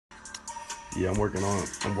Yeah, I'm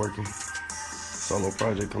working. Solo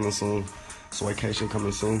project coming soon. Vacation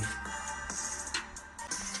coming soon.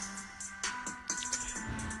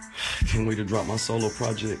 Can't wait to drop my solo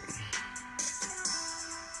project.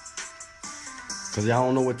 Cause y'all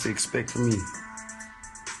don't know what to expect from me.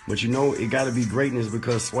 But you know, it gotta be greatness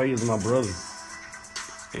because Sway is my brother.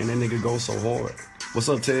 And that nigga goes so hard. What's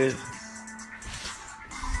up, Ted?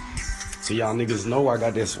 So y'all niggas know I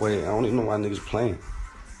got that Sway. I don't even know why niggas playing.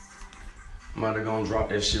 I'm about to go and drop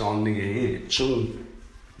that shit on nigga head. Tune.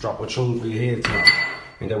 Drop a tune for your head top.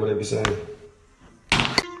 Ain't that what they be saying?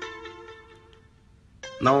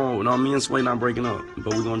 No, me and Sway not breaking up.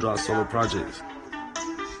 But we gonna drop solo projects.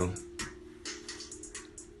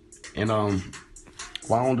 And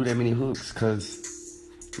why I don't do that many hooks? Cause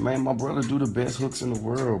man, my brother do the best hooks in the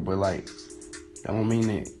world, but like that don't mean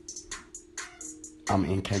that I'm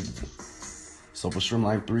incapable. So for Shrimp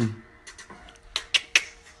Life 3,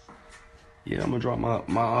 yeah, I'm gonna drop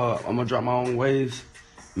my own waves.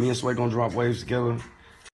 Me and Sway gonna drop waves together.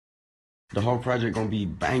 The whole project gonna be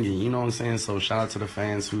banging, you know what I'm saying? So shout out to the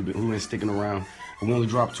fans who been sticking around. We only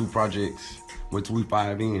dropped 2 projects. We're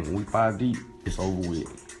 5 in. We 5 deep. It's over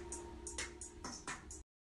with.